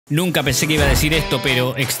Nunca pensé que iba a decir esto,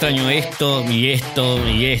 pero extraño esto y esto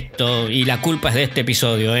y esto. Y la culpa es de este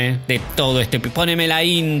episodio, de todo este episodio. Póneme la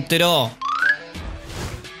intro.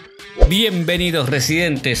 Bienvenidos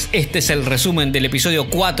residentes, este es el resumen del episodio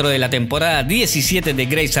 4 de la temporada 17 de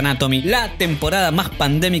Grey's Anatomy, la temporada más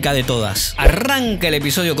pandémica de todas. Arranca el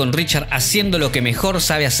episodio con Richard haciendo lo que mejor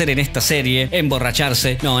sabe hacer en esta serie,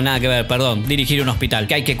 emborracharse, no, nada que ver, perdón, dirigir un hospital,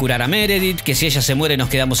 que hay que curar a Meredith, que si ella se muere nos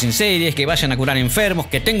quedamos sin series, que vayan a curar enfermos,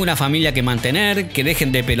 que tengo una familia que mantener, que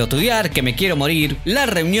dejen de pelotudear, que me quiero morir. La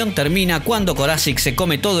reunión termina cuando Koracic se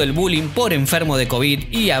come todo el bullying por enfermo de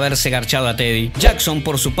COVID y haberse garchado a Teddy. Jackson,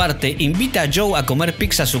 por su parte, invita a Joe a comer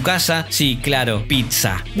pizza a su casa. Sí, claro,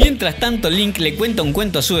 pizza. Mientras tanto, Link le cuenta un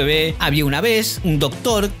cuento a su bebé. Había una vez un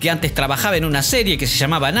doctor que antes trabajaba en una serie que se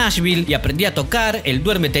llamaba Nashville y aprendía a tocar el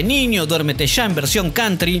Duérmete Niño, Duérmete Ya en versión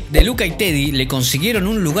country. De Luca y Teddy le consiguieron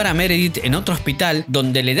un lugar a Meredith en otro hospital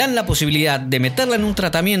donde le dan la posibilidad de meterla en un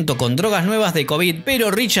tratamiento con drogas nuevas de COVID, pero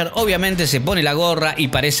Richard obviamente se pone la gorra y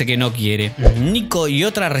parece que no quiere. Nico y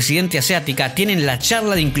otra residente asiática tienen la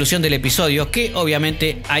charla de inclusión del episodio que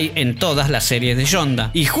obviamente hay en todas las series de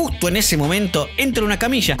Yonda. Y justo en ese momento entra una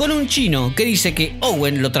camilla con un chino que dice que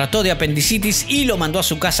Owen lo trató de apendicitis y lo mandó a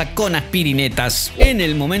su casa con aspirinetas. En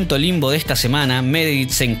el momento limbo de esta semana,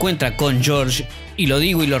 Meredith se encuentra con George. Y lo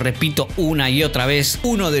digo y lo repito una y otra vez,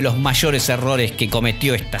 uno de los mayores errores que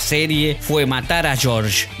cometió esta serie fue matar a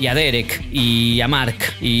George, y a Derek, y a Mark,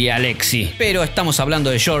 y a Lexi. Pero estamos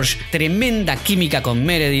hablando de George, tremenda química con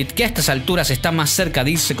Meredith, que a estas alturas está más cerca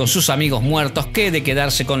de irse con sus amigos muertos que de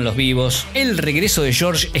quedarse con los vivos. El regreso de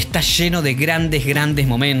George está lleno de grandes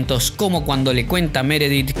momentos, como cuando le cuenta a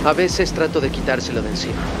Meredith: a veces trato de quitárselo de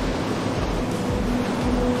encima.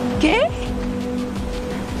 ¿Qué?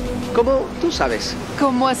 Como tú sabes.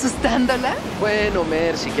 ¿Cómo asustándola? Bueno,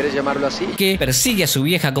 Mer, si quieres llamarlo así. Que persigue a su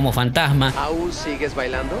vieja como fantasma. ¿Aún sigues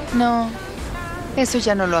bailando? No, eso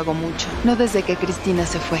ya no lo hago mucho. No desde que Cristina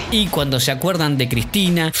se fue. Y cuando se acuerdan de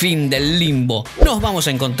Cristina, fin del limbo. Nos vamos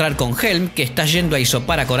a encontrar con Helm, que está yendo a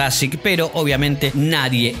hisopar a Koracic, pero obviamente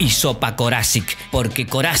nadie hisopa a Koracic, porque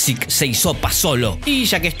Koracic se hisopa solo. Y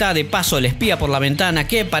ya que está, de paso le espía por la ventana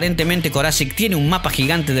que aparentemente Koracic tiene un mapa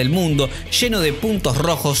gigante del mundo lleno de puntos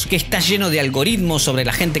rojos, que está lleno de algoritmos sobre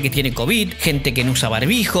la gente que tiene COVID, gente que no usa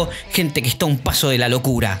barbijo, gente que está a un paso de la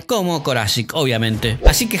locura, como Koracic, obviamente.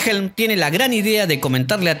 Así que Helm tiene la gran idea de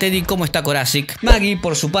comentarle a Teddy cómo está Koracic. Maggie,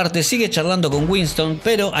 por su parte, sigue charlando con Winston,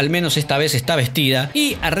 pero al menos esta vez está vestida,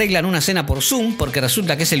 y arreglan una cena por Zoom porque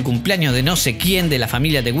resulta que es el cumpleaños de no sé quién de la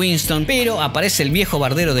familia de Winston, pero aparece el viejo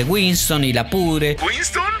bardero de Winston y la pudre.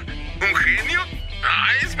 ¿Winston? ¿Un genio? ¡Ah,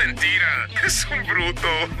 es mentira! ¡Es un bruto!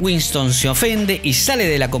 Winston se ofende y sale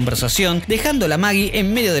de la conversación, dejando a Maggie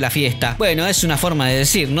en medio de la fiesta. Bueno, es una forma de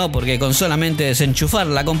decir, ¿no? Porque con solamente desenchufar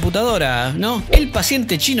la computadora, ¿no? El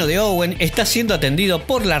paciente chino de Owen está siendo atendido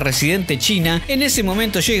por la residente china. En ese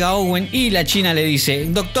momento llega Owen y la china le dice: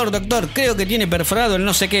 doctor, creo que tiene perforado el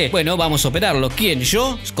no sé qué. Bueno, vamos a operarlo. ¿Quién?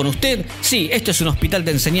 ¿Yo? ¿Con usted? Sí, esto es un hospital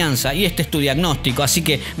de enseñanza y este es tu diagnóstico, así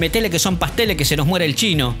que metele que son pasteles que se nos muere el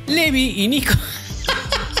chino. Levi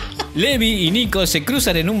y Nico se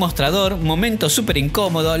cruzan en un mostrador, momento súper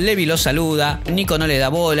incómodo. Levi lo saluda, Nico no le da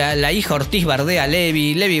bola, la hija Ortiz bardea a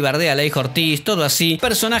Levi bardea a la hija Ortiz, todo así.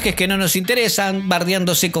 Personajes que no nos interesan,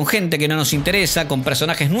 bardeándose con gente que no nos interesa, con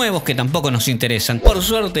personajes nuevos que tampoco nos interesan. Por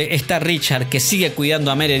suerte está Richard, que sigue cuidando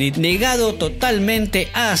a Meredith, negado totalmente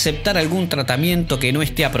a aceptar algún tratamiento que no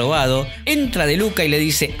esté aprobado. Entra De Luca y le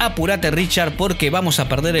dice: apurate, Richard, porque vamos a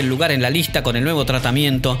perder el lugar en la lista con el nuevo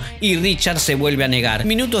tratamiento, y Richard se vuelve a negar.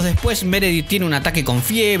 Minutos después, Meredith tiene un ataque con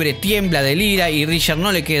fiebre, tiembla, delira, y Richard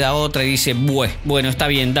no le queda otra y dice: bueno, está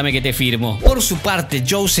bien, dame que te firmo. Por su parte,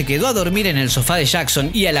 Joe se quedó a dormir en el sofá de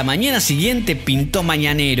Jackson y a la mañana siguiente pintó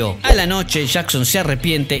mañanero. A la noche, Jackson se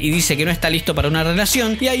arrepiente y dice que no está listo para una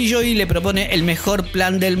relación, y ahí Joey le propone el mejor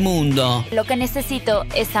plan del mundo. Lo que necesito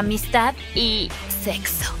es amistad y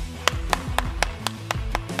sexo.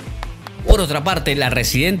 Por otra parte, la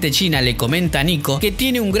residente china le comenta a Nico que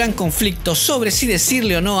tiene un gran conflicto sobre si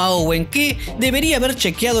decirle o no a Owen que debería haber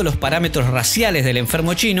chequeado los parámetros raciales del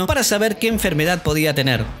enfermo chino para saber qué enfermedad podía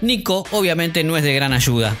tener. Nico obviamente no es de gran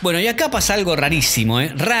ayuda. Bueno, y acá pasa algo rarísimo,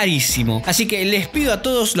 rarísimo. Así que les pido a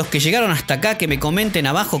todos los que llegaron hasta acá que me comenten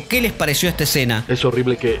abajo qué les pareció esta escena. Es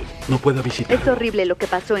horrible que no pueda visitar. Es horrible lo que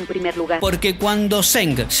pasó en primer lugar. Porque cuando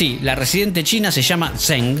Zeng, sí, la residente china se llama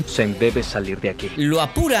Zeng, debe salir de aquí. lo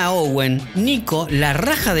apura a Owen, Nico la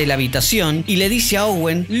raja de la habitación y le dice a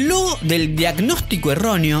Owen lo del diagnóstico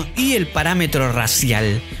erróneo y el parámetro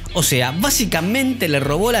racial. O sea, básicamente le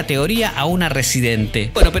robó la teoría a una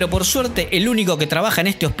residente. Bueno, pero por suerte el único que trabaja en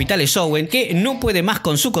este hospital es Owen, que no puede más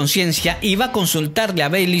con su conciencia y va a consultarle a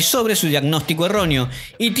Bailey sobre su diagnóstico erróneo.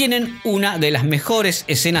 Y tienen una de las mejores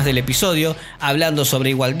escenas del episodio, hablando sobre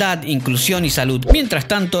igualdad, inclusión y salud. Mientras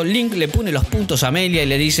tanto, Link le pone los puntos a Amelia y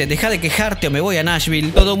le dice: deja de quejarte o me voy a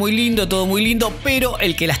Nashville. Todo muy lindo, pero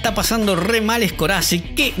el que la está pasando re mal es Corazi,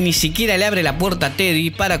 que ni siquiera le abre la puerta a Teddy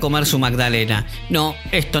para comer su magdalena. No,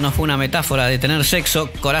 esto no fue una metáfora de tener sexo,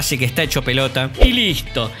 Corazi que está hecho pelota. Y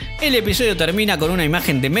listo. El episodio termina con una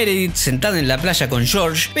imagen de Meredith sentada en la playa con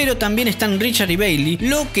George, pero también están Richard y Bailey,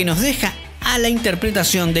 lo que nos deja a la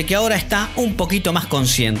interpretación de que ahora está un poquito más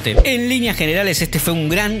consciente. En líneas generales, este fue un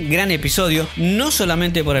gran episodio, no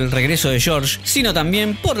solamente por el regreso de George, sino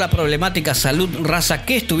también por la problemática salud-raza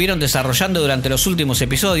que estuvieron desarrollando durante los últimos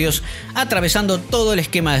episodios, atravesando todo el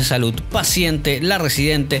esquema de salud: paciente, la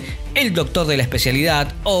residente, el doctor de la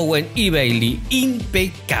especialidad, Owen y Bailey.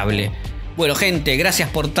 Impecable. Bueno, gente, gracias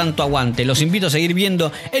por tanto aguante. Los invito a seguir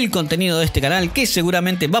viendo el contenido de este canal, que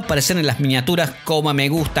seguramente va a aparecer en las miniaturas como me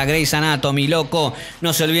gusta Grey's Anatomy, loco.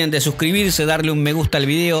 No se olviden de suscribirse, darle un me gusta al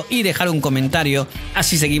video y dejar un comentario.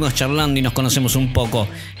 Así seguimos charlando y nos conocemos un poco.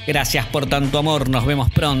 Gracias por tanto amor, nos vemos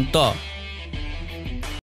pronto.